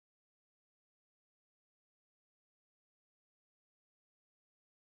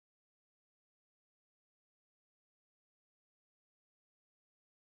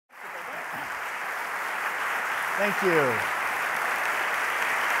Thank you.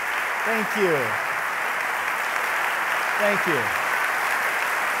 Thank you. Thank you.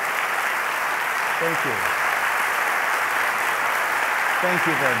 Thank you. Thank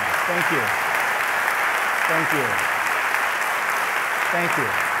you very much. Thank you. Thank you. Thank you.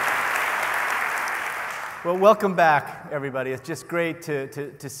 Well, welcome back, everybody. It's just great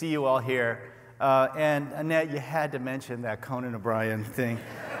to see you all here. And Annette, you had to mention that Conan O'Brien thing.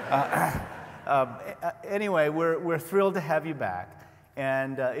 Anyway, we're thrilled to have you back.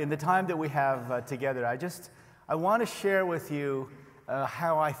 And in the time that we have together, I want to share with you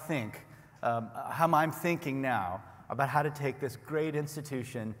how I think, how I'm thinking now about how to take this great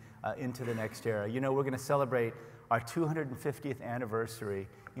institution into the next era. You know, we're going to celebrate our 250th anniversary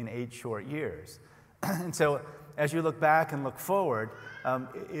in 8 short years. And so as you look back and look forward,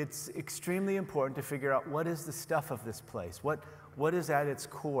 it's extremely important to figure out what is the stuff of this place. What is at its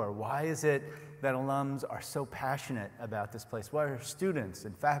core? Why is it that alums are so passionate about this place? Why are students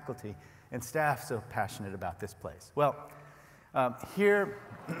and faculty and staff so passionate about this place? Well, here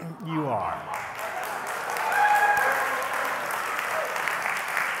you are.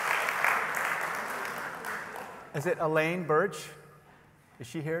 Is it Elaine Birch? Is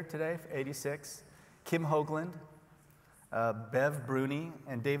she here today, 86? Kim Hoagland, Bev Bruni,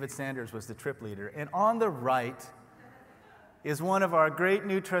 and David Sanders was the trip leader. And on the right is one of our great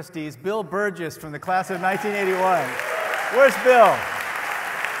new trustees, Bill Burgess from the class of 1981. Where's Bill?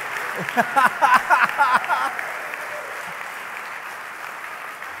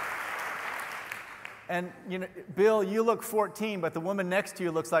 And you know, Bill, you look 14, but the woman next to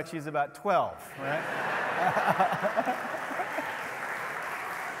you looks like she's about 12, right?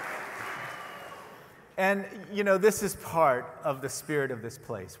 And you know, this is part of the spirit of this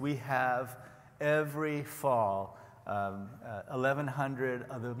place. We have every fall 1,100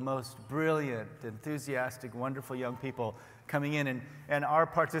 of the most brilliant, enthusiastic, wonderful young people coming in, and our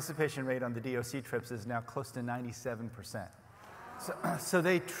participation rate on the DOC trips is now close to 97%. So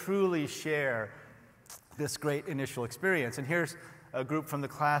they truly share this great initial experience. And here's a group from the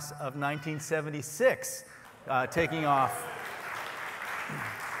class of 1976 taking off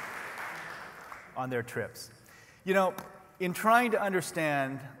on their trips. You know, in trying to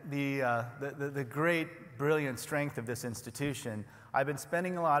understand the great, brilliant strength of this institution, I've been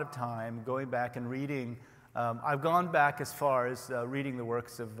spending a lot of time going back and reading. I've gone back as far as reading the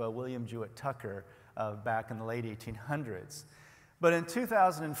works of William Jewett Tucker back in the late 1800s. But in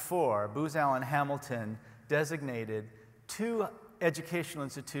 2004, Booz Allen Hamilton designated 2 educational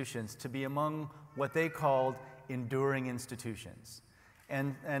institutions to be among what they called enduring institutions.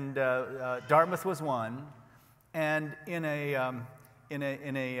 And Dartmouth was one, and in a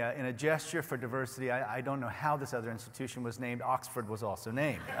gesture for diversity, I don't know how this other institution was named. Oxford was also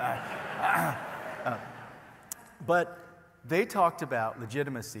named. But they talked about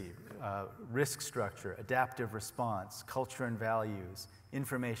legitimacy, risk structure, adaptive response, culture and values,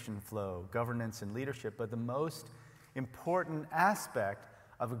 information flow, governance and leadership. But the most important aspect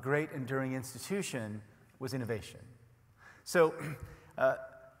of a great enduring institution was innovation. So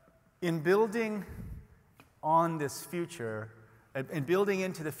in building on this future, and building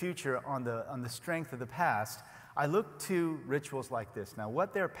into the future on the strength of the past, I look to rituals like this. Now,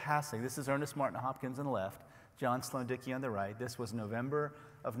 what they're passing, this is Ernest Martin Hopkins on the left, John Sloan Dickey on the right. This was November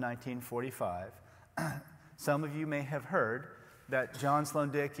of 1945. Some of you may have heard that John Sloan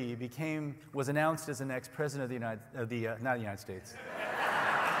Dickey was announced as the next president of the United States.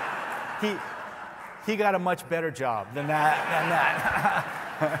 He got a much better job than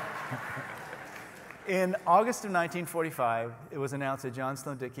that. In August of 1945, it was announced that John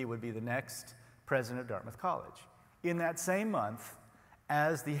Sloan Dickey would be the next president of Dartmouth College. In that same month,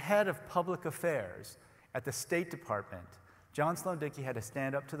 as the head of public affairs at the State Department, John Sloan Dickey had to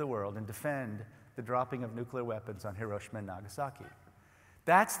stand up to the world and defend the dropping of nuclear weapons on Hiroshima and Nagasaki.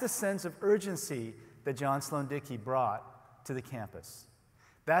 That's the sense of urgency that John Sloan Dickey brought to the campus.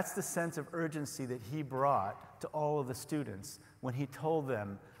 That's the sense of urgency that he brought to all of the students when he told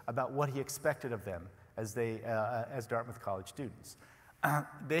them about what he expected of them as Dartmouth College students.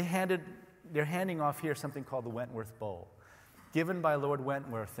 They're handing off here something called the Wentworth Bowl, given by Lord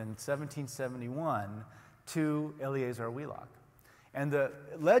Wentworth in 1771 to Eleazar Wheelock. And the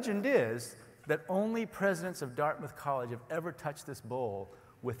legend is that only presidents of Dartmouth College have ever touched this bowl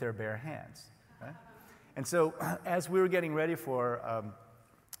with their bare hands. Right? And so as we were getting ready for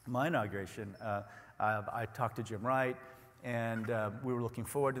my inauguration, I talked to Jim Wright, and we were looking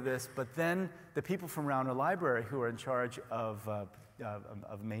forward to this. But then the people from Rauner Library, who are in charge of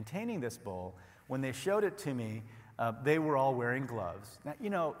maintaining this bowl, when they showed it to me, they were all wearing gloves. Now, you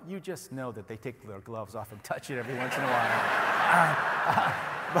know, you just know that they take their gloves off and touch it every once in a while.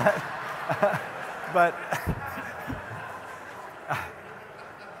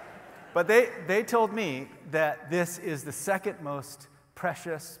 But they told me that this is the second most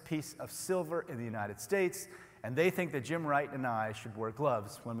precious piece of silver in the United States, and they think that Jim Wright and I should wear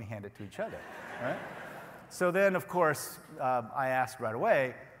gloves when we hand it to each other, right? So then, of course, I asked right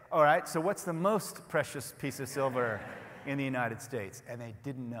away, all right, so what's the most precious piece of silver in the United States? And they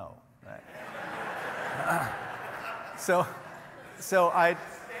didn't know, right? So I...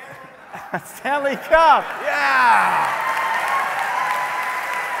 Stanley Cup, yeah!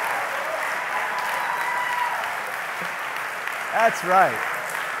 That's right.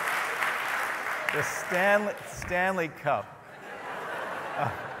 The Stanley Cup.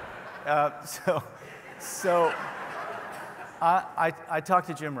 So I talked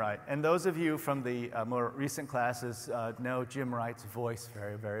to Jim Wright, and those of you from the more recent classes know Jim Wright's voice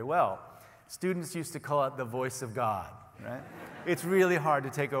very, very well. Students used to call it the voice of God, right? It's really hard to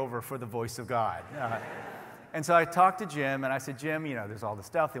take over for the voice of God. And so I talked to Jim, and I said, Jim, you know, there's all this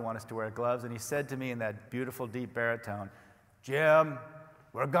stuff. They want us to wear gloves. And he said to me in that beautiful, deep baritone, Jim,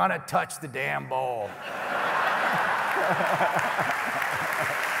 we're going to touch the damn bowl.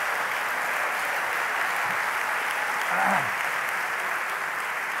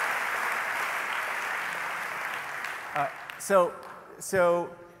 So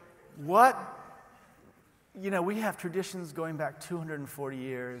what, you know, we have traditions going back 240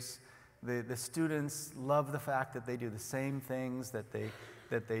 years. The students love the fact that they do the same things that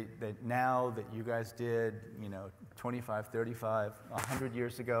now that you guys did, you know, 25, 35, 100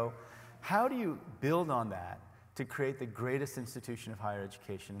 years ago. How do you build on that to create the greatest institution of higher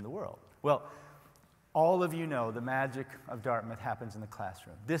education in the world? Well, all of you know the magic of Dartmouth happens in the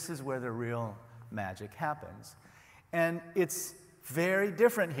classroom. This is where the real magic happens. And it's very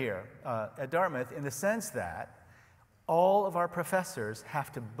different here at Dartmouth in the sense that all of our professors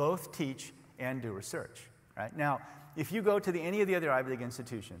have to both teach and do research, right? Now, if you go to any of the other Ivy League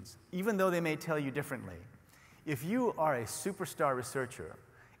institutions, even though they may tell you differently, if you are a superstar researcher,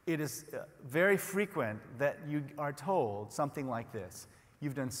 it is very frequent that you are told something like this.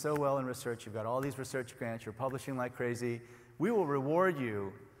 You've done so well in research, you've got all these research grants, you're publishing like crazy. We will reward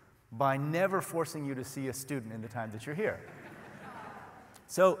you by never forcing you to see a student in the time that you're here.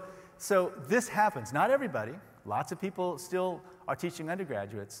 So this happens. Not everybody. Lots of people still are teaching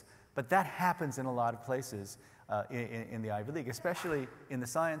undergraduates, but that happens in a lot of places in the Ivy League, especially in the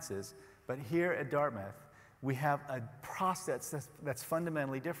sciences. But here at Dartmouth, we have a process that's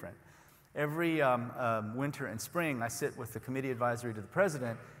fundamentally different. Every winter and spring, I sit with the committee advisory to the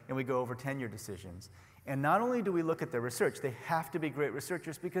president, and we go over tenure decisions. And not only do we look at their research, they have to be great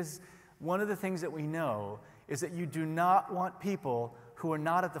researchers, because one of the things that we know is that you do not want people who are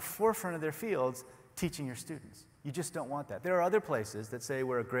not at the forefront of their fields teaching your students. You just don't want that. There are other places that say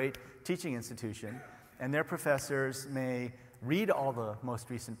we're a great teaching institution, and their professors may read all the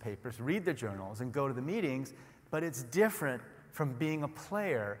most recent papers, read the journals, and go to the meetings, but it's different from being a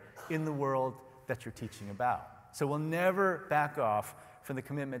player in the world that you're teaching about. So we'll never back off from the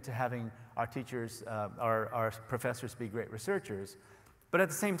commitment to having our teachers, our professors be great researchers. But at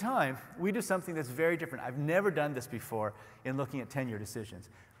the same time, we do something that's very different. I've never done this before in looking at tenure decisions.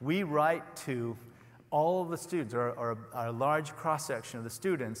 We write to all of the students, or a large cross-section of the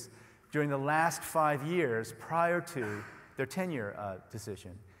students, during the last 5 years prior to their tenure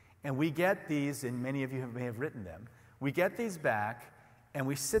decision. And we get these, and many of you may have written them, we get these back, and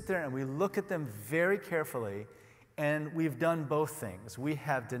we sit there and we look at them very carefully, and we've done both things. We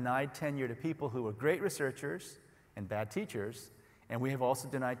have denied tenure to people who are great researchers and bad teachers, and we have also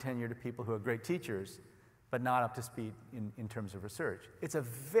denied tenure to people who are great teachers, but not up to speed in terms of research. It's a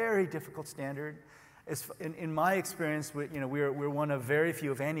very difficult standard. In my experience, we're one of very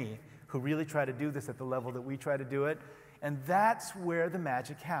few, if any, who really try to do this at the level that we try to do it, and that's where the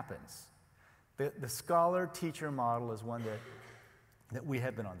magic happens. The scholar-teacher model is one that we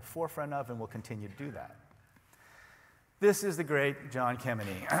have been on the forefront of and will continue to do that. This is the great John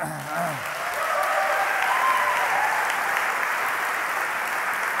Kemeny.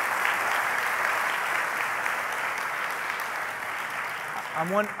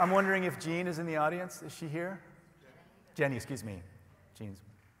 I'm wondering if Jean is in the audience. Is she here? Jenny, excuse me.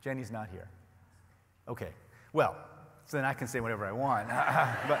 Jenny's not here. Okay. Well, so then I can say whatever I want.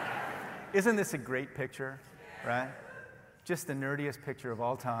 But isn't this a great picture, right? Just the nerdiest picture of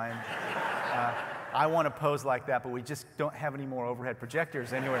all time. I want to pose like that, but we just don't have any more overhead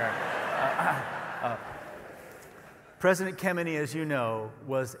projectors anywhere. President Kemeny, as you know,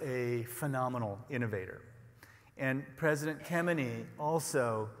 was a phenomenal innovator. And President Kemeny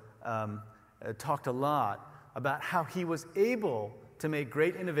also talked a lot about how he was able to make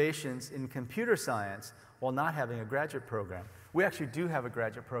great innovations in computer science while not having a graduate program. We actually do have a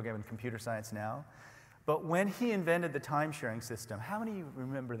graduate program in computer science now, but when he invented the time-sharing system, how many of you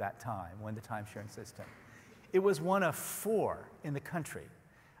remember that time, when the time-sharing system? It was one of 4 in the country.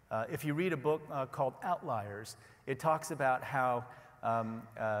 If you read a book called Outliers, it talks about how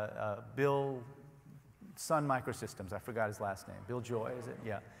Bill Sun Microsystems, I forgot his last name, Bill Joy, is it?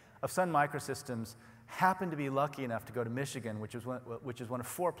 Yeah. Of Sun Microsystems, happened to be lucky enough to go to Michigan, which is one of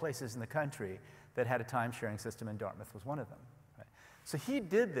 4 places in the country that had a time-sharing system, and Dartmouth was one of them. Right? So he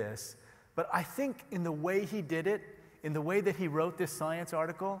did this, but I think in the way he did it, in the way that he wrote this science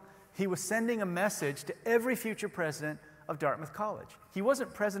article, he was sending a message to every future president of Dartmouth College. He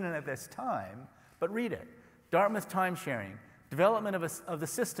wasn't president at this time, but read it. Dartmouth time-sharing, development of the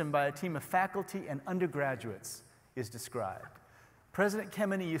system by a team of faculty and undergraduates is described. President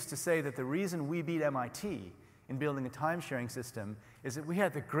Kemeny used to say that the reason we beat MIT in building a time-sharing system is that we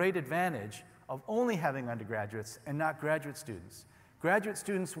had the great advantage of only having undergraduates and not graduate students. Graduate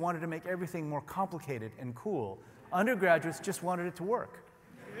students wanted to make everything more complicated and cool. Undergraduates just wanted it to work.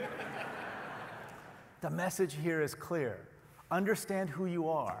 The message here is clear. Understand who you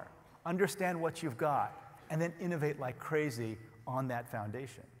are, understand what you've got, and then innovate like crazy on that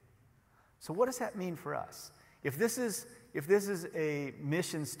foundation. So what does that mean for us? If this is a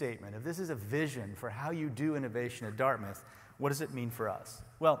mission statement, if this is a vision for how you do innovation at Dartmouth, what does it mean for us?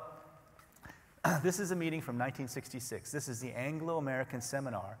 Well, this is a meeting from 1966. This is the Anglo-American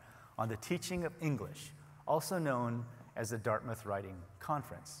Seminar on the Teaching of English, also known as the Dartmouth Writing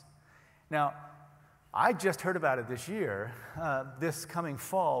Conference. Now, I just heard about it this year. This coming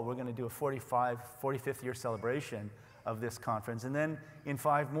fall, we're going to do a 45th year celebration of this conference, and then in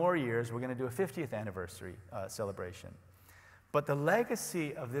 5 more years, we're going to do a 50th anniversary celebration. But the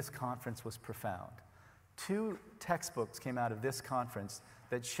legacy of this conference was profound. 2 textbooks came out of this conference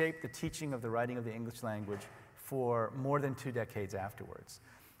that shaped the teaching of the writing of the English language for more than 2 decades afterwards.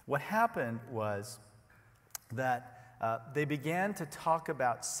 What happened was that they began to talk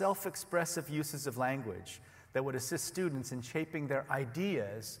about self-expressive uses of language that would assist students in shaping their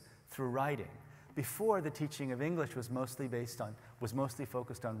ideas through writing. Before, the teaching of English was mostly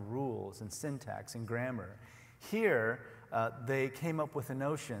focused on rules and syntax and grammar. Here, they came up with a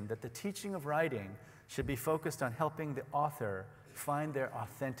notion that the teaching of writing should be focused on helping the author find their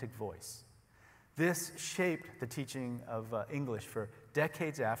authentic voice. This shaped the teaching of English for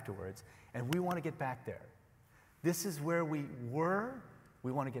decades afterwards, and we want to get back there. This is where we were.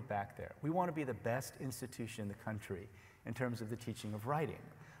 We want to get back there. We want to be the best institution in the country in terms of the teaching of writing.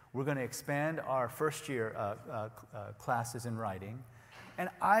 We're going to expand our first-year classes in writing, and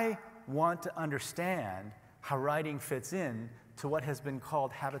I want to understand how writing fits in to what has been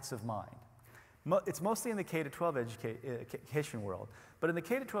called habits of mind. It's mostly in the K-12 education world, but in the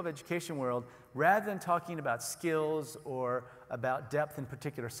K-12 education world, rather than talking about skills or about depth in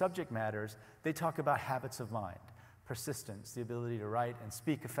particular subject matters, they talk about habits of mind, persistence, the ability to write and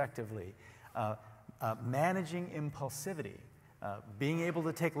speak effectively, managing impulsivity, being able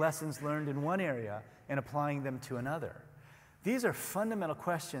to take lessons learned in one area and applying them to another. These are fundamental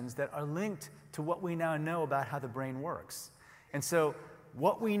questions that are linked to what we now know about how the brain works. And so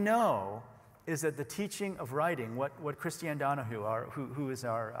what we know is that the teaching of writing, what Christiane Donahue, who is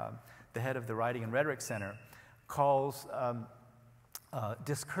the head of the Writing and Rhetoric Center, calls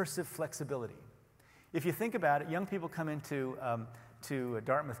discursive flexibility. If you think about it, young people come into to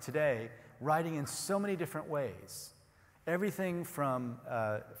Dartmouth today writing in so many different ways. Everything from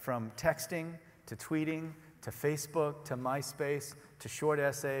texting to tweeting to Facebook to MySpace to short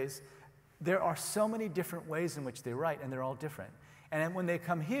essays. There are so many different ways in which they write, and they're all different. And then when they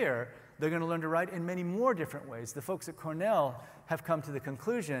come here, they're going to learn to write in many more different ways. The folks at Cornell have come to the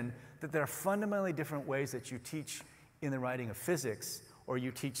conclusion that there are fundamentally different ways that you teach in the writing of physics, or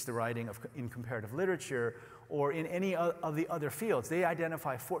you teach the writing in comparative literature, or in any of the other fields. They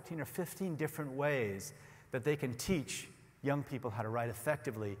identify 14 or 15 different ways that they can teach young people how to write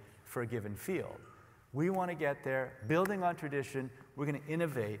effectively for a given field. We want to get there, building on tradition. We're going to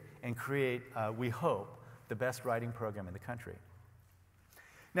innovate and create, we hope, the best writing program in the country.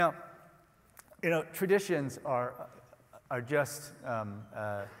 Now, you know, traditions are just,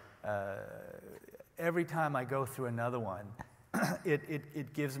 every time I go through another one,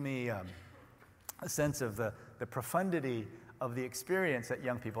 it gives me a sense of the profundity of the experience that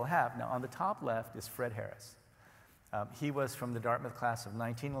young people have. Now, on the top left is Fred Harris. He was from the Dartmouth class of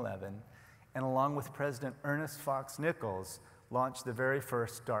 1911, and along with President Ernest Fox Nichols, launched the very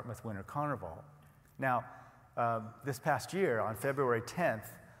first Dartmouth Winter Carnival. Now, this past year, on February 10th,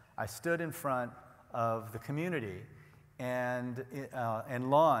 I stood in front of the community and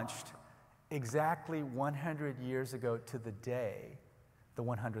launched exactly 100 years ago to the day the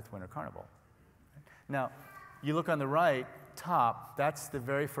 100th Winter Carnival. Now, you look on the right top, that's the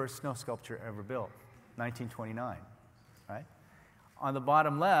very first snow sculpture ever built, 1929, right? On the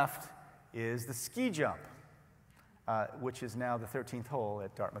bottom left is the ski jump, which is now the 13th hole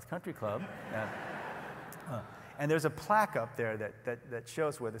at Dartmouth Country Club. And there's a plaque up there that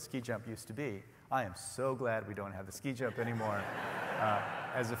shows where the ski jump used to be. I am so glad we don't have the ski jump anymore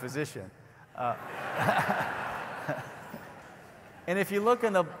as a physician. And if you look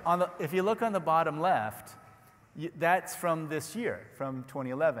on the bottom left, that's from this year, from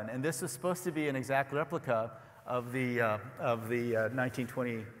 2011, and this was supposed to be an exact replica of the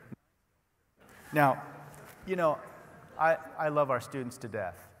 1920. Now, you know, I love our students to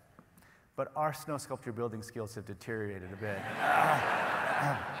death, but our snow sculpture building skills have deteriorated a bit.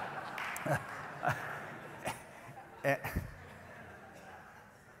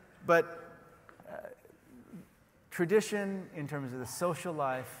 But tradition, in terms of the social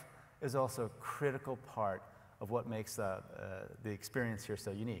life, is also a critical part of what makes the experience here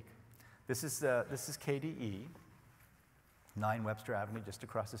so unique. This is KDE, 9 Webster Avenue, just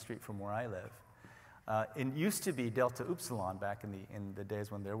across the street from where I live. It used to be Delta Upsilon back in the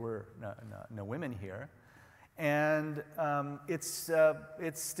days when there were no women here. And it's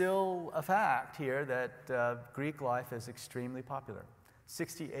still a fact here that Greek life is extremely popular.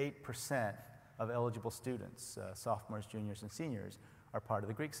 68% of eligible students, sophomores, juniors, and seniors, are part of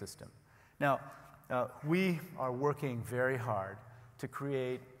the Greek system. Now, we are working very hard to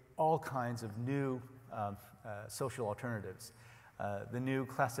create all kinds of new social alternatives. The new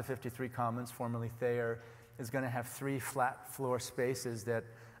Class of 53 Commons, formerly Thayer, is going to have 3 flat floor spaces that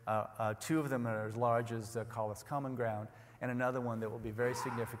 2 of them are as large as Collis Common Ground, and another one that will be very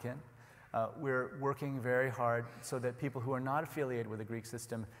significant. We're working very hard so that people who are not affiliated with the Greek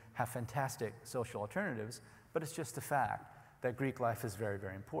system have fantastic social alternatives, but it's just a fact that Greek life is very,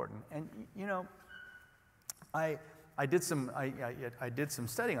 very important. And you know, I did some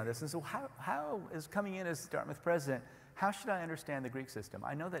studying on this, and so how is coming in as Dartmouth president, how should I understand the Greek system?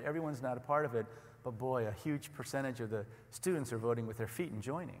 I know that everyone's not a part of it, but boy, a huge percentage of the students are voting with their feet and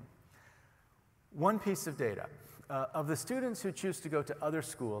joining. One piece of data, of the students who choose to go to other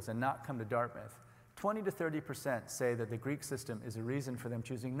schools and not come to Dartmouth, 20 to 30% say that the Greek system is a reason for them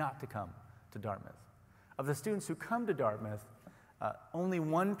choosing not to come to Dartmouth. Of the students who come to Dartmouth, only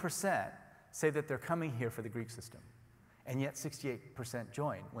 1% say that they're coming here for the Greek system, and yet 68%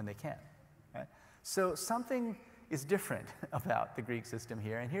 join when they can. Right? So something is different about the Greek system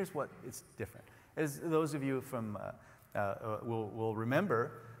here, and here's what is different. As those of you from will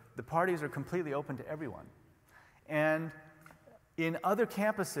remember, the parties are completely open to everyone. And in other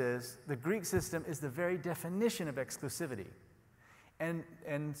campuses, the Greek system is the very definition of exclusivity. And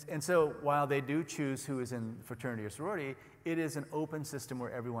so while they do choose who is in fraternity or sorority, it is an open system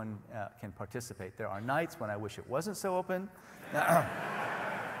where everyone can participate. There are nights when I wish it wasn't so open.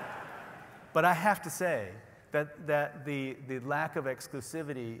 But I have to say that the lack of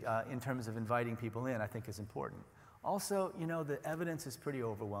exclusivity in terms of inviting people in, I think, is important. Also, you know, the evidence is pretty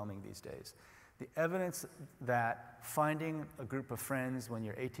overwhelming these days. The evidence that finding a group of friends when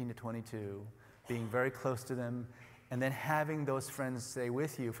you're 18 to 22, being very close to them, and then having those friends stay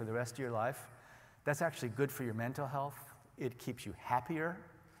with you for the rest of your life, that's actually good for your mental health. It keeps you happier.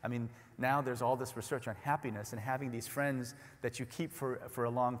 I mean, now there's all this research on happiness, and having these friends that you keep for a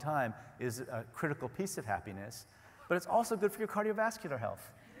long time is a critical piece of happiness. But it's also good for your cardiovascular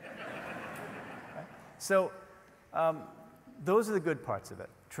health. Right? So those are the good parts of it.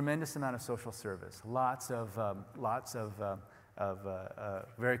 Tremendous amount of social service, lots of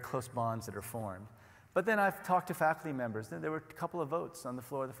very close bonds that are formed. But then I've talked to faculty members. There were a couple of votes on the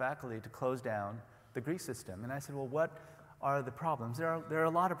floor of the faculty to close down the Greek system. And I said, well, what are the problems? There are a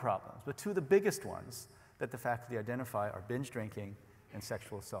lot of problems, but 2 of the biggest ones that the faculty identify are binge drinking and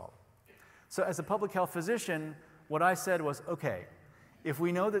sexual assault. So as a public health physician, what I said was, okay, if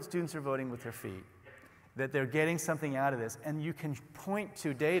we know that students are voting with their feet, that they're getting something out of this, and you can point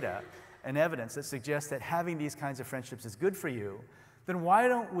to data and evidence that suggests that having these kinds of friendships is good for you, then why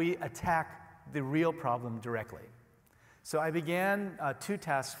don't we attack the real problem directly? So I began 2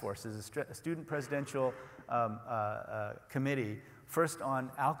 task forces, a student presidential committee, first on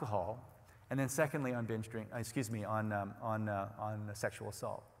alcohol, and then secondly on on sexual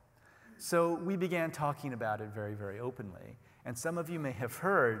assault. So we began talking about it very, very openly. And some of you may have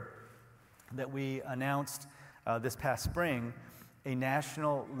heard that we announced this past spring a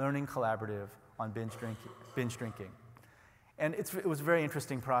national learning collaborative on binge drinking. binge drinking. And it was a very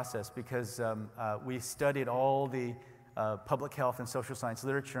interesting process because we studied all the public health and social science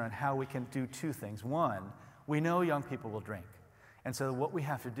literature on how we can do two things. One, we know young people will drink. And so what we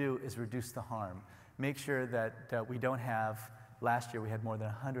have to do is reduce the harm. Make sure that we don't have, last year we had more than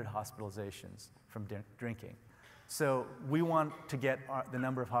 100 hospitalizations from drinking. So we want to get the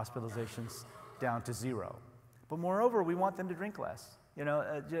number of hospitalizations down to 0. But moreover, we want them to drink less. You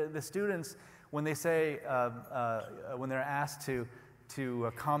know, the students, when they say, when they're asked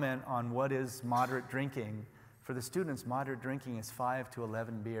to comment on what is moderate drinking, for the students, moderate drinking is 5 to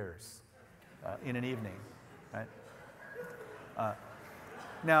 11 beers in an evening, right?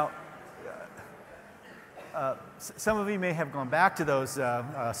 Now, some of you may have gone back to those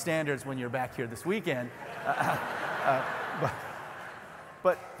standards when you're back here this weekend,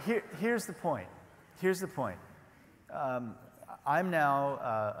 but here's the point. Here's the point. I'm now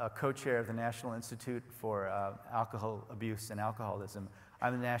a co-chair of the National Institute for Alcohol Abuse and Alcoholism.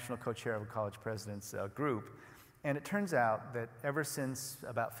 I'm the national co-chair of a college president's group. And it turns out that ever since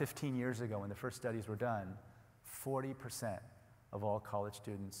about 15 years ago when the first studies were done, 40% of all college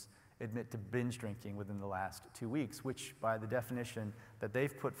students admit to binge drinking within the last 2 weeks, which by the definition that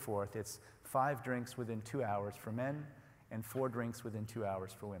they've put forth, it's 5 drinks within 2 hours for men and 4 drinks within 2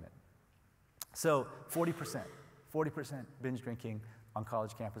 hours for women. So 40% binge drinking on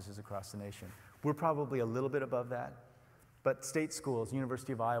college campuses across the nation. We're probably a little bit above that, but state schools,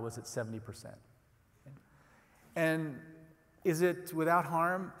 University of Iowa is at 70%. And is it without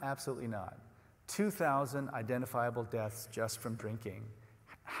harm? Absolutely not. 2,000 identifiable deaths just from drinking.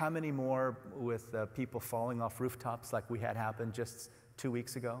 How many more with people falling off rooftops like we had happen just 2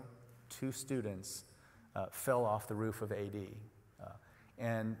 weeks ago? 2 students fell off the roof of AD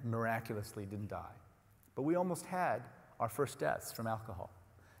and miraculously didn't die. But we almost had our first deaths from alcohol.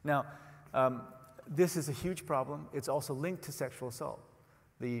 Now, this is a huge problem. It's also linked to sexual assault.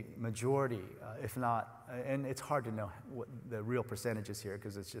 The majority, if not, and it's hard to know what the real percentages here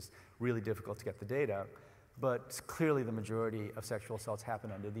because it's just really difficult to get the data, but clearly the majority of sexual assaults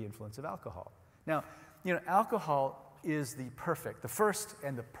happen under the influence of alcohol. Now, you know, alcohol is the first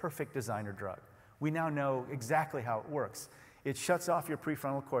and the perfect designer drug. We now know exactly how it works. It shuts off your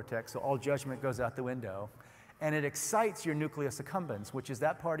prefrontal cortex, so all judgment goes out the window, and it excites your nucleus accumbens, which is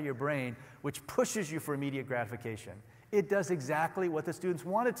that part of your brain which pushes you for immediate gratification. It does exactly what the students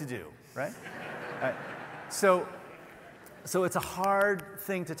wanted to do, right? So it's a hard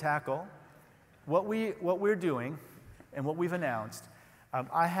thing to tackle. What we're doing and what we've announced,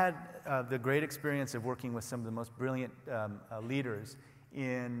 I had the great experience of working with some of the most brilliant leaders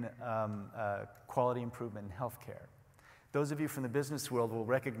in quality improvement in healthcare. Those of you from the business world will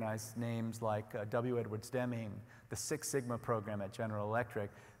recognize names like W. Edwards Deming, the Six Sigma program at General Electric,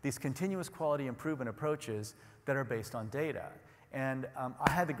 these continuous quality improvement approaches that are based on data. And I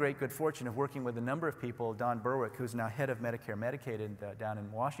had the great good fortune of working with a number of people, Don Berwick, who's now head of Medicare Medicaid down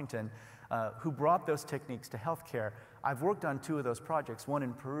in Washington, who brought those techniques to healthcare. I've worked on 2 of those projects, one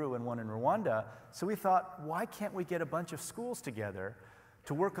in Peru and one in Rwanda. So we thought, why can't we get a bunch of schools together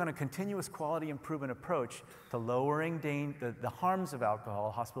to work on a continuous quality improvement approach to lowering the harms of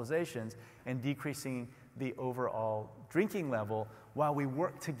alcohol, hospitalizations, and decreasing the overall drinking level while we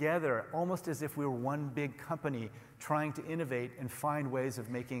work together almost as if we were one big company trying to innovate and find ways of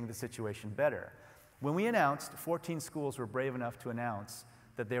making the situation better. When we announced, 14 schools were brave enough to announce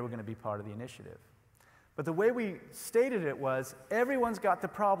that they were going to be part of the initiative. But the way we stated it was, everyone's got the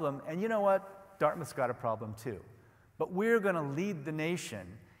problem, and you know what? Dartmouth's got a problem too. But we're going to lead the nation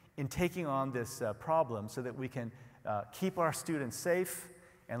in taking on this problem so that we can keep our students safe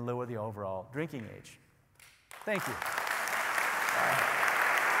and lower the overall drinking age. Thank you.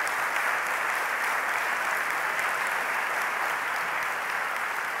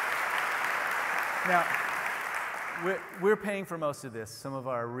 Now, we're paying for most of this. Some of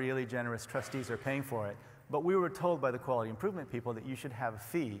our really generous trustees are paying for it. But we were told by the quality improvement people that you should have a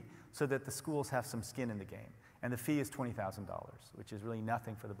fee so that the schools have some skin in the game. And the fee is $20,000, which is really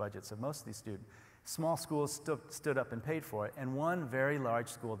nothing for the budgets of most of these students. Small schools stood up and paid for it. And one very large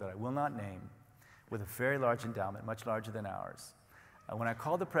school that I will not name, with a very large endowment, much larger than ours. When I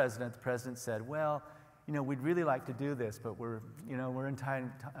called the president said, well, you know, we'd really like to do this, but we're in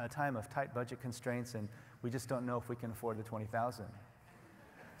a time of tight budget constraints, and we just don't know if we can afford the $20,000.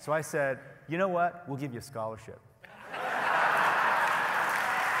 So I said, you know what? We'll give you a scholarship.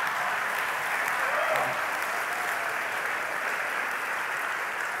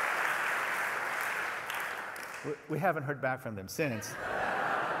 We haven't heard back from them since.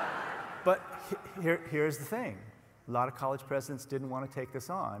 But here's the thing. A lot of college presidents didn't want to take this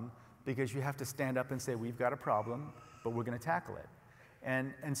on because you have to stand up and say, we've got a problem, but we're going to tackle it.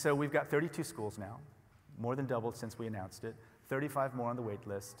 And so we've got 32 schools now, more than doubled since we announced it, 35 more on the wait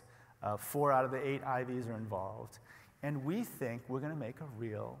list. 4 out of the 8 Ivies are involved. And we think we're going to make a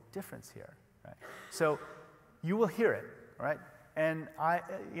real difference here. Right? So you will hear it, right? And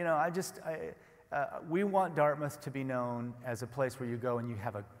we want Dartmouth to be known as a place where you go and you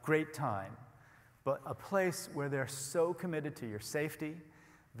have a great time, but a place where they're so committed to your safety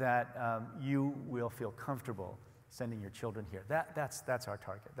that you will feel comfortable sending your children here. That's our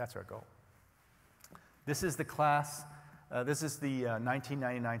target. That's our goal. This is the class. This is the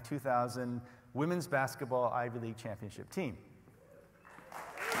 1999-2000 Women's Basketball Ivy League Championship team.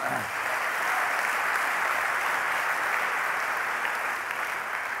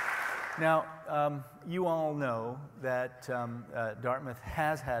 Now, you all know that Dartmouth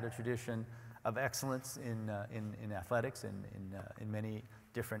has had a tradition of excellence in athletics in many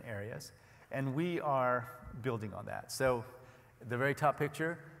different areas, and we are building on that. So the very top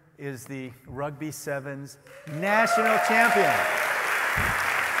picture is the Rugby Sevens national champion.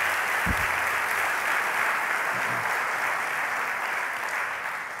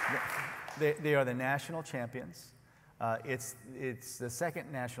 They are the national champions. It's the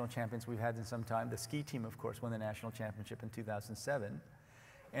second national champions we've had in some time. The ski team, of course, won the national championship in 2007.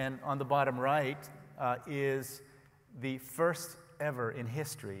 And on the bottom right is the first ever in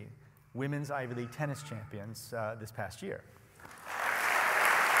history women's Ivy League tennis champions this past year.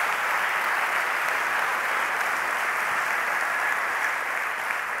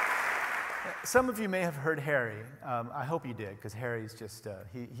 Some of you may have heard Harry. I hope you did, because Harry's just,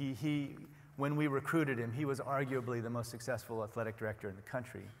 when we recruited him, he was arguably the most successful athletic director in the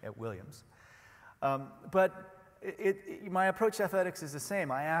country at Williams. But my approach to athletics is the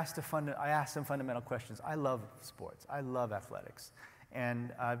same. I ask some fundamental questions. I love sports. I love athletics.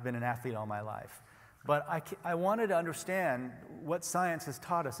 And I've been an athlete all my life. But I wanted to understand what science has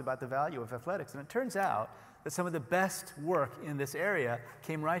taught us about the value of athletics. And it turns out that some of the best work in this area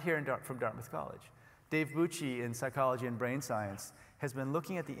came right here from Dartmouth College. Dave Bucci in psychology and brain science has been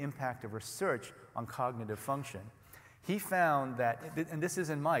looking at the impact of research on cognitive function. He found that, and this is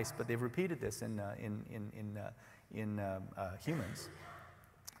in mice, but they've repeated this in humans.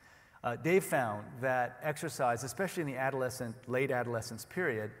 Dave found that exercise, especially in the late adolescence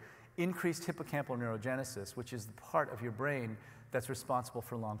period, increased hippocampal neurogenesis, which is the part of your brain that's responsible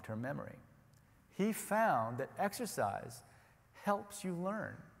for long-term memory. He found that exercise helps you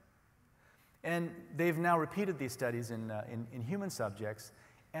learn. And they've now repeated these studies in human subjects,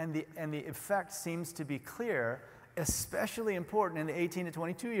 and the effect seems to be clear, especially important in the 18 to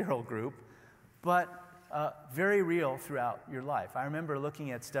 22-year-old group, but very real throughout your life. I remember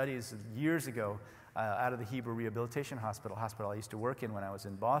looking at studies years ago out of the Hebrew Rehabilitation Hospital I used to work in when I was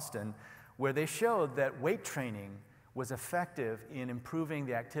in Boston, where they showed that weight training was effective in improving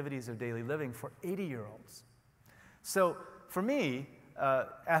the activities of daily living for 80-year-olds. So for me,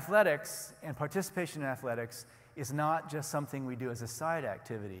 athletics and participation in athletics is not just something we do as a side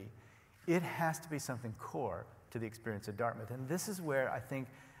activity. It has to be something core to the experience at Dartmouth. And this is where I think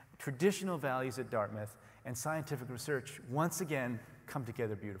traditional values at Dartmouth and scientific research once again come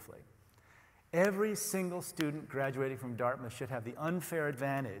together beautifully. Every single student graduating from Dartmouth should have the unfair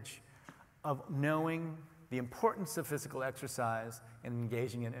advantage of knowing the importance of physical exercise and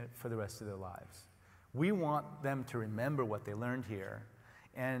engaging in it for the rest of their lives. We want them to remember what they learned here.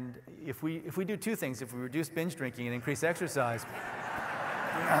 And if we do two things, if we reduce binge drinking and increase exercise,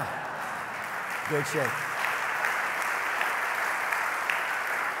 good shape.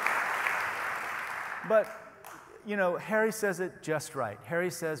 But, you know, Harry says it just right.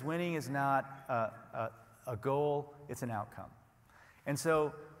 Harry says winning is not a goal, it's an outcome. And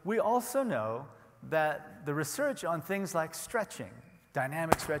so we also know that the research on things like stretching,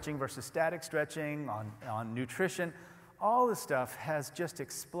 dynamic stretching versus static stretching, on nutrition, all this stuff has just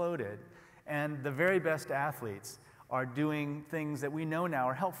exploded. And the very best athletes are doing things that we know now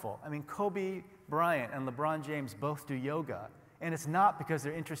are helpful. I mean, Kobe Bryant and LeBron James both do yoga. And it's not because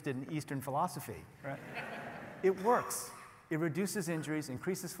they're interested in Eastern philosophy, right? It works. It reduces injuries,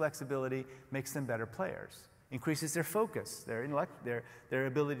 increases flexibility, makes them better players, increases their focus, their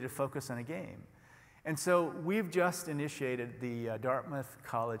ability to focus on a game. And so we've just initiated the Dartmouth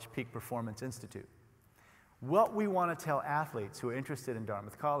College Peak Performance Institute. What we want to tell athletes who are interested in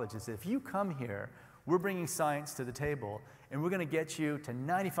Dartmouth College is that if you come here, we're bringing science to the table, and we're going to get you to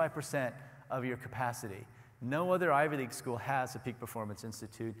 95% of your capacity. No other Ivy League school has a Peak Performance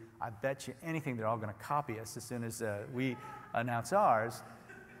Institute. I bet you anything they're all going to copy us as soon as we announce ours.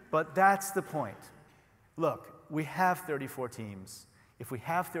 But that's the point. Look, we have 34 teams. If we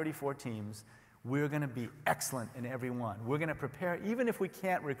have 34 teams, we're going to be excellent in every one. We're going to prepare, even if we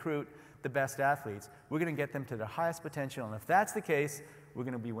can't recruit the best athletes, we're going to get them to their highest potential. And if that's the case, we're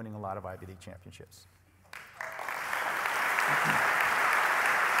going to be winning a lot of Ivy League championships.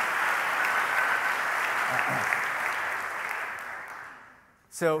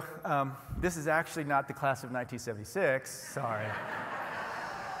 So this is actually not the class of 1976. Sorry.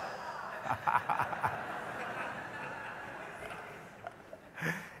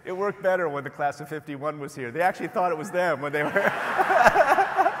 It worked better when the class of 51 was here. They actually thought it was them when they were.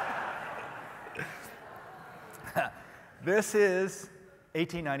 This is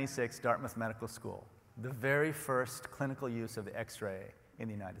 1896 Dartmouth Medical School, the very first clinical use of the X-ray in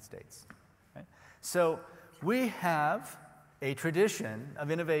the United States. Right? So we have a tradition of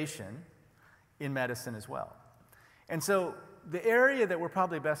innovation in medicine as well. And so the area that we're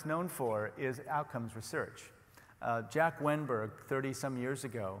probably best known for is outcomes research. Jack Wenberg, 30-some years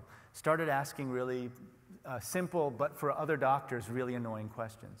ago, started asking really simple, but for other doctors, really annoying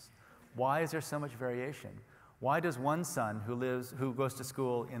questions. Why is there so much variation? Why does one son who goes to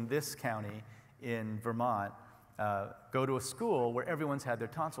school in this county in Vermont go to a school where everyone's had their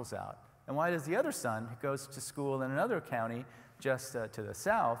tonsils out? And why does the other son who goes to school in another county just to the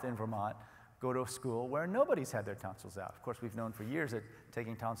south in Vermont go to a school where nobody's had their tonsils out? Of course, we've known for years that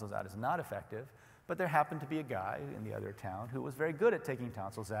taking tonsils out is not effective, but there happened to be a guy in the other town who was very good at taking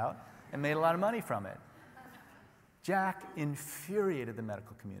tonsils out and made a lot of money from it. Jack infuriated the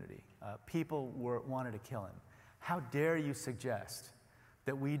medical community. People wanted to kill him. How dare you suggest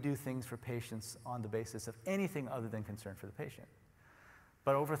that we do things for patients on the basis of anything other than concern for the patient?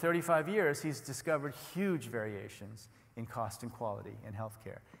 But over 35 years, he's discovered huge variations in cost and quality in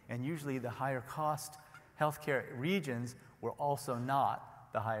healthcare. And usually the higher cost healthcare regions were also not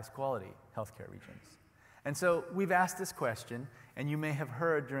the highest quality healthcare regions. And so we've asked this question, and you may have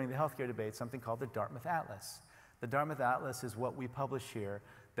heard during the healthcare debate something called the Dartmouth Atlas. The Dartmouth Atlas is what we publish here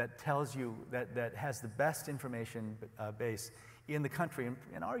that tells you, that has the best information base in the country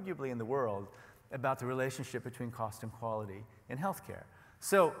and arguably in the world about the relationship between cost and quality in healthcare.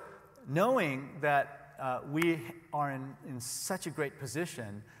 So knowing that we are in such a great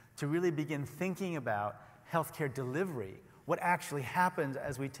position to really begin thinking about healthcare delivery, what actually happens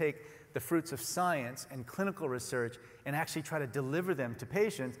as we take the fruits of science and clinical research and actually try to deliver them to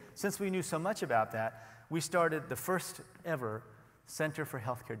patients, since we knew so much about that, we started the first ever Center for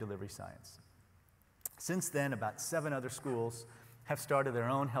Healthcare Delivery Science. Since then, about 7 other schools have started their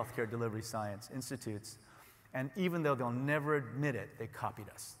own healthcare delivery science institutes, and even though they'll never admit it, they copied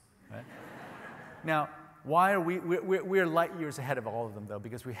us. Right? Now, why are we're light years ahead of all of them, though,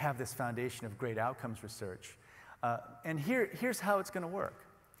 because we have this foundation of great outcomes research. And here's how it's going to work.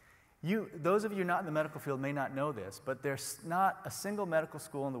 Those of you not in the medical field may not know this, but there's not a single medical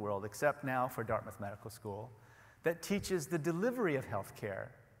school in the world, except now for Dartmouth Medical School, that teaches the delivery of healthcare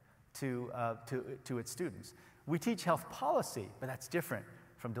to its students. We teach health policy, but that's different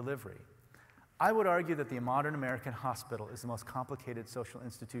from delivery. I would argue that the modern American hospital is the most complicated social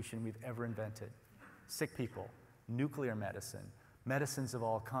institution we've ever invented. Sick people, nuclear medicine, medicines of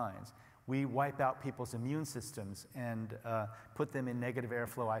all kinds. We wipe out people's immune systems and put them in negative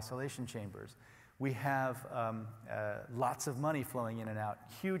airflow isolation chambers. We have lots of money flowing in and out,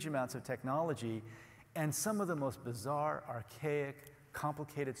 huge amounts of technology, and some of the most bizarre, archaic,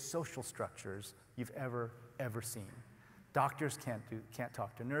 complicated social structures you've ever seen. Doctors can't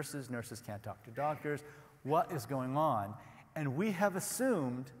talk to nurses, nurses can't talk to doctors. What is going on? And we have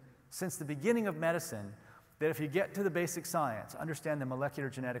assumed since the beginning of medicine that if you get to the basic science, understand the molecular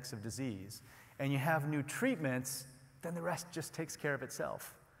genetics of disease, and you have new treatments, then the rest just takes care of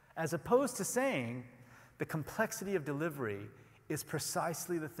itself. As opposed to saying the complexity of delivery is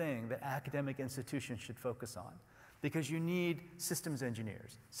precisely the thing that academic institutions should focus on, because you need systems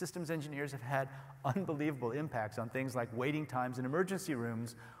engineers. Systems engineers have had unbelievable impacts on things like waiting times in emergency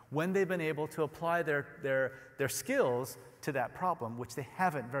rooms when they've been able to apply their skills to that problem, which they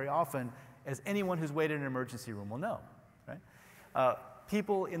haven't very often, as anyone who's waited in an emergency room will know. Right?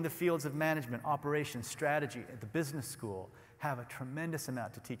 People in the fields of management, operations, strategy at the business school have a tremendous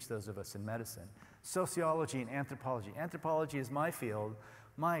amount to teach those of us in medicine. Sociology and anthropology. Anthropology is my field.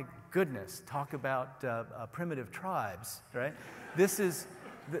 My goodness, talk about primitive tribes, right? This is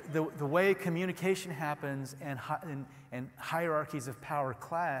the way communication happens and hierarchies of power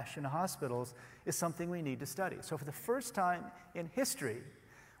clash in hospitals is something we need to study. So for the first time in history,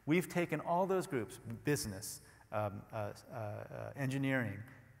 we've taken all those groups, business, engineering,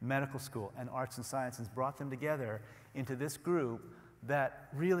 medical school, and arts and sciences, brought them together into this group that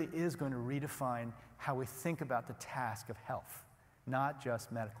really is going to redefine how we think about the task of health. not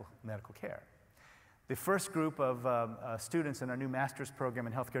just medical care. The first group of students in our new master's program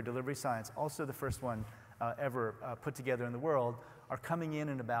in healthcare delivery science, also the first one ever put together in the world, are coming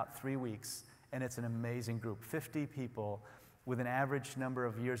in about 3 weeks, and it's an amazing group. 50 people with an average number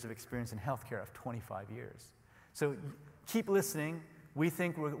of years of experience in healthcare of 25 years. So keep listening. We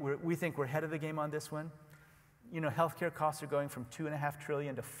think we're ahead of the game on this one. You know, healthcare costs are going from $2.5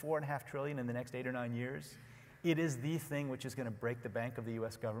 trillion to $4.5 trillion in the next 8 or 9 years. It is the thing which is going to break the bank of the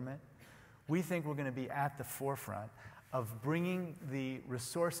U.S. government. We think we're going to be at the forefront of bringing the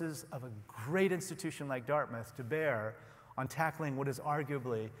resources of a great institution like Dartmouth to bear on tackling what is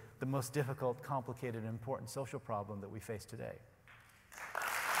arguably the most difficult, complicated, and important social problem that we face today.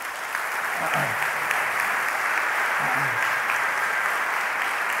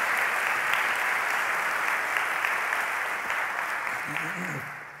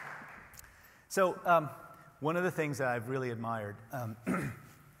 So one of the things that I've really admired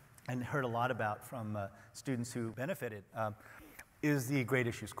and heard a lot about from students who benefited is the Great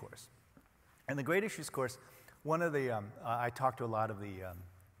Issues course. And the Great Issues course, one of the, I talked to a lot of the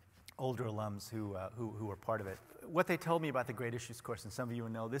older alums who were part of it. What they told me about the Great Issues course, and some of you will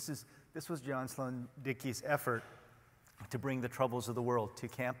know, this was John Sloan Dickey's effort to bring the troubles of the world to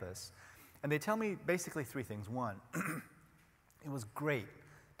campus. And they tell me basically 3 things. One, it was great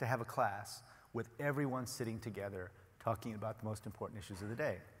to have a class with everyone sitting together talking about the most important issues of the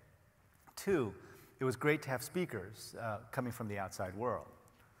day. 2, it was great to have speakers coming from the outside world.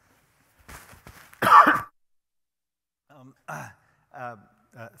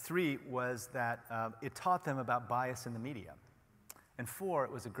 3 was that it taught them about bias in the media. And 4,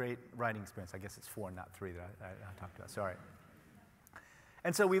 it was a great writing experience. I guess it's 4, not 3 that I talked about, sorry.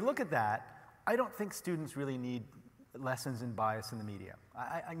 And so we look at that. I don't think students really need lessons in bias in the media.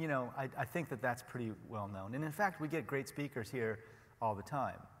 I think that that's pretty well known. And in fact, we get great speakers here all the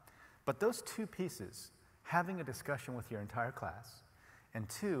time. But those 2 pieces, having a discussion with your entire class, and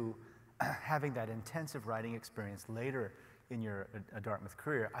 2, having that intensive writing experience later in your Dartmouth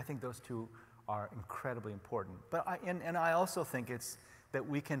career, I think those 2 are incredibly important. But I also think it's that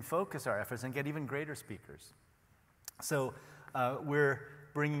we can focus our efforts and get even greater speakers. So we're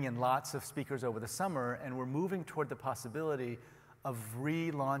bringing in lots of speakers over the summer, and we're moving toward the possibility of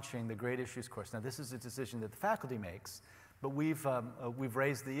relaunching the Great Issues course. Now, this is a decision that the faculty makes, but we've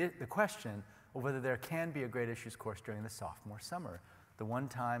raised the question of whether there can be a Great Issues course during the sophomore summer, the one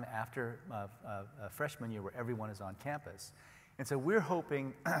time after freshman year where everyone is on campus. And so we're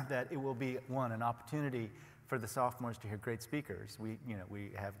hoping that it will be, one, an opportunity for the sophomores to hear great speakers. We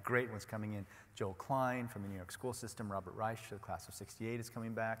have great ones coming in. Joel Klein from the New York school system, Robert Reich, the class of '68 is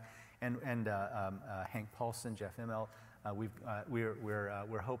coming back, and Hank Paulson, Jeff Immel.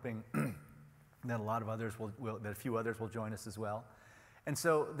 We're hoping that a lot of others that a few others will join us as well. And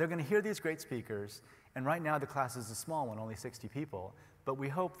so they're going to hear these great speakers. And right now the class is a small one, only 60 people. But we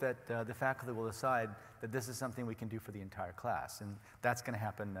hope that the faculty will decide that this is something we can do for the entire class, and that's going to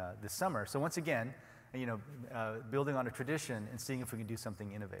happen this summer. So once again, building on a tradition and seeing if we can do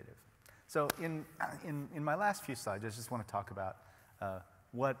something innovative. So in my last few slides, I just want to talk about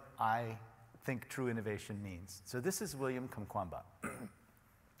what I think true innovation means. So this is William Kamkwamba,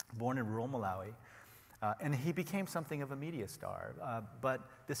 born in rural Malawi, and he became something of a media star, but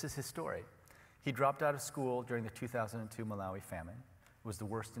this is his story. He dropped out of school during the 2002 Malawi famine. It was the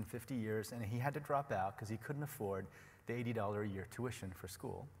worst in 50 years, and he had to drop out because he couldn't afford the $80 a year tuition for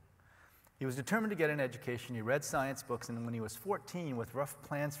school. He was determined to get an education. He read science books, and when he was 14, with rough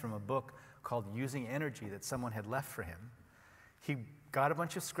plans from a book called Using Energy that someone had left for him, he got a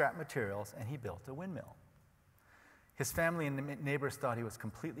bunch of scrap materials and he built a windmill. His family and neighbors thought he was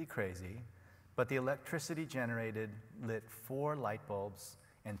completely crazy, but the electricity generated lit 4 light bulbs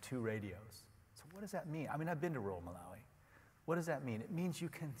and 2 radios. So what does that mean? I mean, I've been to rural Malawi. What does that mean? It means you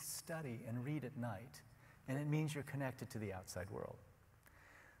can study and read at night, and it means you're connected to the outside world.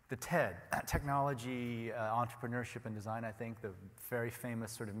 The TED, Technology, Entrepreneurship, and Design, I think, the very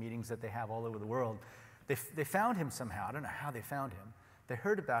famous sort of meetings that they have all over the world, they found him somehow. I don't know how they found him. They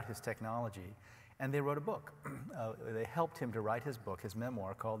heard about his technology, and they wrote a book. They helped him to write his book, his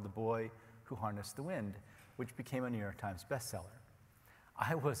memoir, called The Boy Who Harnessed the Wind, which became a New York Times bestseller.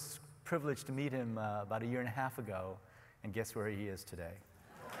 I was privileged to meet him about 1.5 years ago, and guess where he is today?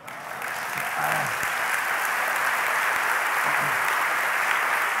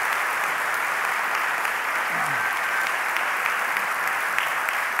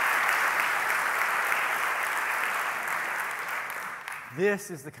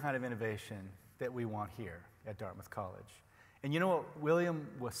 This is the kind of innovation that we want here at Dartmouth College. And you know what? William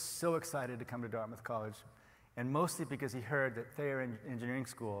was so excited to come to Dartmouth College, and mostly because he heard that Thayer Engineering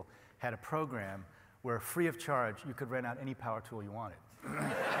School had a program where, free of charge, you could rent out any power tool you wanted.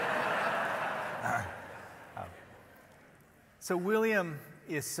 So William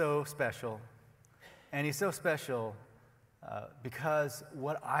is so special, and he's so special because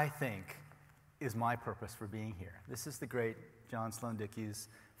what I think is my purpose for being here. This is the great John Sloan Dickey's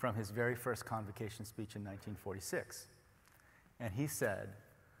from his very first convocation speech in 1946. And he said,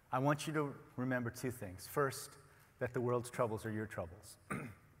 I want you to remember two things. First, that the world's troubles are your troubles.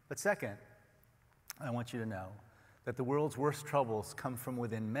 But second, I want you to know that the world's worst troubles come from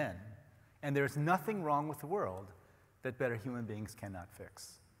within men, and there's nothing wrong with the world that better human beings cannot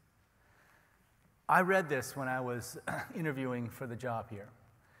fix. I read this when I was interviewing for the job here.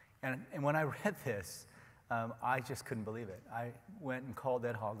 And when I read this, I just couldn't believe it. I went and called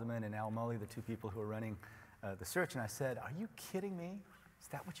Ed Haldeman and Al Mully, the two people who were running the search, and I said, are you kidding me? Is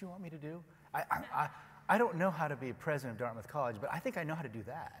that what you want me to do? I don't know how to be president of Dartmouth College, but I think I know how to do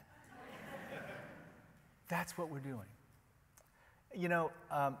that. That's what we're doing. You know,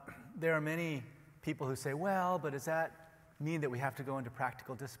 there are many people who say, well, but does that mean that we have to go into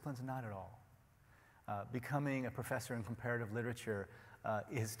practical disciplines? Not at all. Becoming a professor in comparative literature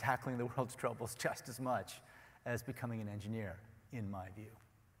is tackling the world's troubles just as much as becoming an engineer, in my view.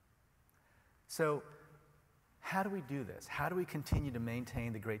 So how do we do this? How do we continue to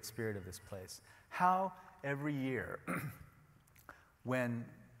maintain the great spirit of this place? How every year when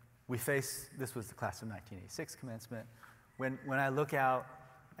we face, this was the class of 1986 commencement, when I look out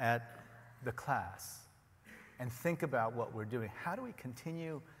at the class and think about what we're doing, how do we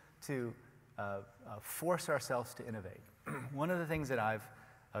continue to force ourselves to innovate? One of the things that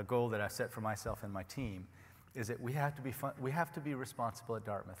a goal that I've set for myself and my team is that we have to be responsible at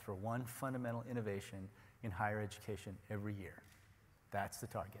Dartmouth for one fundamental innovation in higher education every year. That's the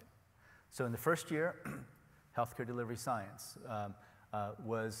target. So in the first year, healthcare delivery science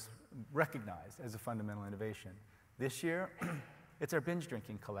was recognized as a fundamental innovation. This year, it's our binge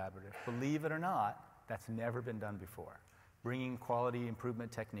drinking collaborative. Believe it or not, that's never been done before, bringing quality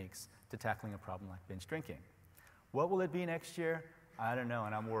improvement techniques to tackling a problem like binge drinking. What will it be next year? I don't know,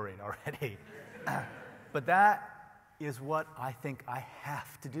 and I'm worried already. But that is what I think I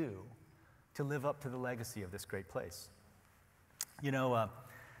have to do to live up to the legacy of this great place. You know,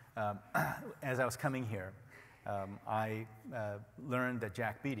 as I was coming here, I learned that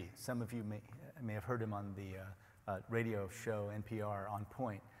Jack Beatty, some of you may have heard him on the radio show NPR On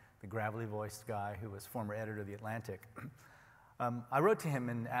Point, the gravelly-voiced guy who was former editor of The Atlantic. I wrote to him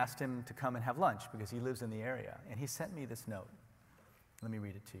and asked him to come and have lunch because he lives in the area, and he sent me this note. Let me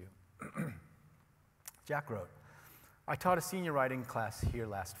read it to you. Jack wrote, I taught a senior writing class here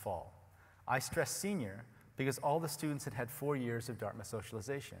last fall. I stress senior because all the students had had 4 years of Dartmouth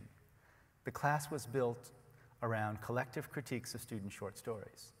socialization. The class was built around collective critiques of student short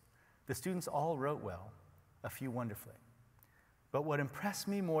stories. The students all wrote well, a few wonderfully. But what impressed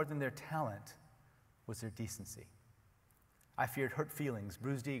me more than their talent was their decency. I feared hurt feelings,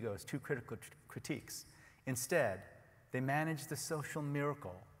 bruised egos, too critical critiques. Instead, they managed the social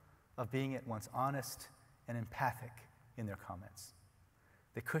miracle of being at once honest and empathic in their comments.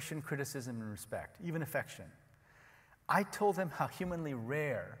 They cushioned criticism and respect, even affection. I told them how humanly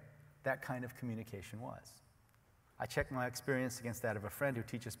rare that kind of communication was. I checked my experience against that of a friend who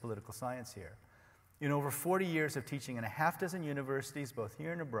teaches political science here. In over 40 years of teaching in a half dozen universities, both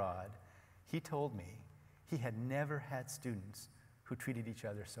here and abroad, he told me he had never had students who treated each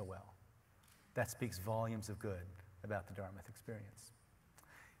other so well. That speaks volumes of good about the Dartmouth experience.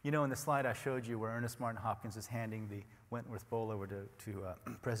 You know, in the slide I showed you where Ernest Martin Hopkins is handing the Wentworth Bowl over to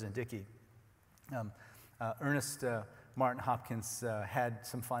President Dickey, Ernest Martin Hopkins had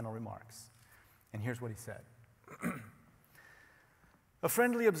some final remarks. And here's what he said. A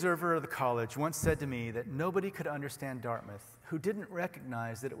friendly observer of the college once said to me that nobody could understand Dartmouth who didn't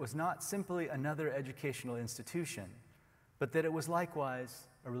recognize that it was not simply another educational institution, but that it was likewise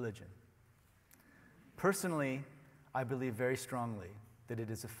a religion. Personally, I believe very strongly that it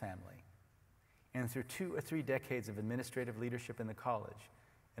is a family. And through 2 or 3 decades of administrative leadership in the college,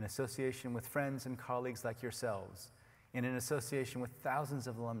 in association with friends and colleagues like yourselves, and in association with thousands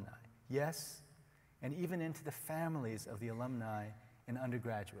of alumni, yes, and even into the families of the alumni and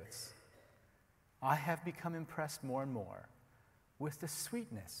undergraduates, I have become impressed more and more with the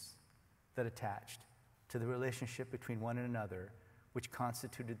sweetness that attached to the relationship between one and another, which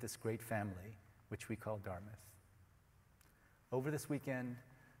constituted this great family, which we call Dartmouth. Over this weekend,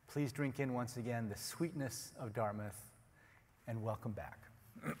 please drink in once again the sweetness of Dartmouth, and welcome back.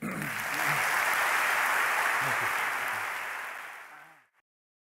 Thank you.